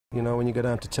You know, when you go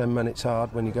down to 10 men, it's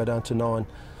hard. When you go down to 9,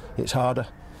 it's harder.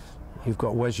 You've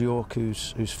got Wes York,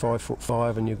 who's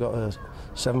 5'5", and you've got a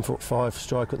 7'5"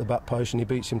 striker at the back post, and he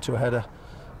beats him to a header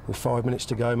with 5 minutes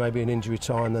to go, maybe in injury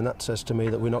time. Then that says to me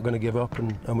that we're not going to give up,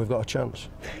 and we've got a chance.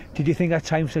 Did you think at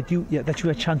times that you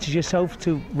had chances yourself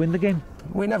to win the game?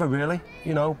 We never really,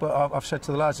 you know. But I've said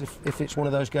to the lads, if it's one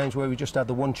of those games where we just had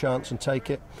the one chance and take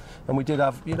it, and we did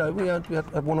have, you know, we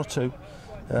had one or two,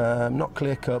 not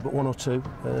clear cut, but one or two.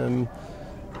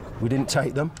 We didn't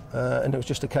take them, and it was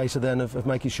just a case of then of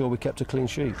making sure we kept a clean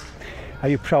sheet. Are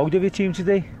you proud of your team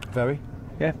today? Very.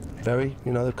 Yeah. Very.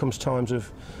 You know, there comes times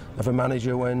of a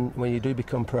manager when you do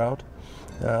become proud,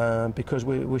 because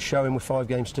we're showing with 5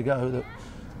 games to go that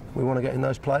we want to get in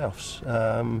those playoffs.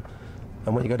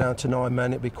 And when you go down to 9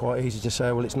 men, it'd be quite easy to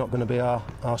say, well, it's not going to be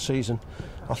our season.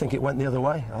 I think it went the other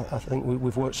way. I think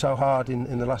we've worked so hard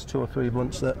in the last 2 or 3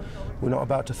 months that we're not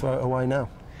about to throw it away now.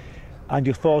 And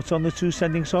your thoughts on the 2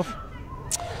 sendings off?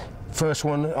 First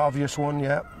one, obvious one,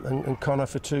 yeah, and Connor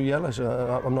for 2 yellows.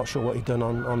 I'm not sure what he'd done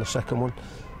on the second one,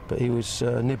 but he was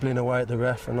nibbling away at the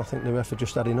ref, and I think the ref had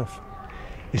just had enough.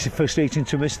 Is it frustrating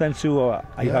to miss them too, or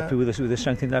are you happy with the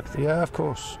strength in depth? Yeah, of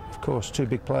course. 2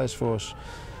 big players for us.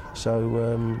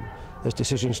 So there's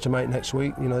decisions to make next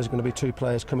week. You know, there's going to be 2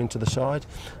 players coming to the side,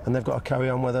 and they've got to carry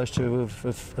on where those 2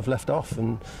 have left off,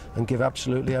 and give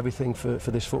absolutely everything for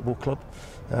this football club,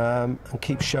 and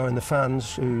keep showing the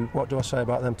fans who, what do I say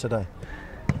about them today?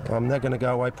 They're going to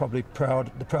go away probably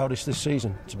the proudest this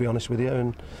season, to be honest with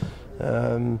you,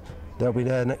 and they'll be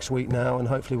there next week now, and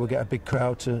hopefully we'll get a big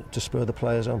crowd to spur the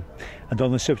players on. And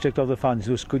on the subject of the fans,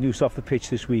 there was good news off the pitch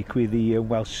this week with the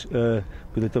Welsh,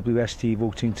 with the WST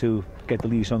voting to get the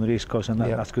leaves on the racecourse, and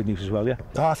that's good news as well, yeah?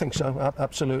 I think so,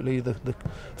 absolutely.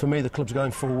 For me, the club's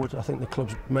going forward. I think the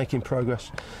club's making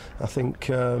progress. I think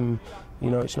you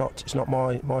know, it's not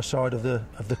my side of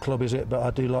the club, is it? But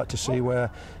I do like to see where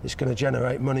it's going to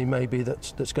generate money, maybe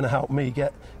that's going to help me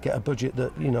get a budget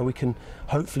that, you know, we can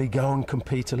hopefully go and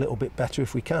compete a little bit better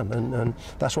if we can, and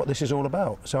that's what this is all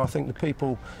about. So I think the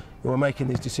people who are making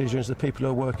these decisions, the people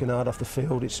who are working hard off the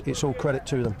field, it's all credit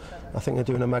to them. I think they're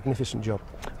doing a magnificent job.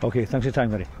 Okay, thanks for your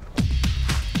time, Murray.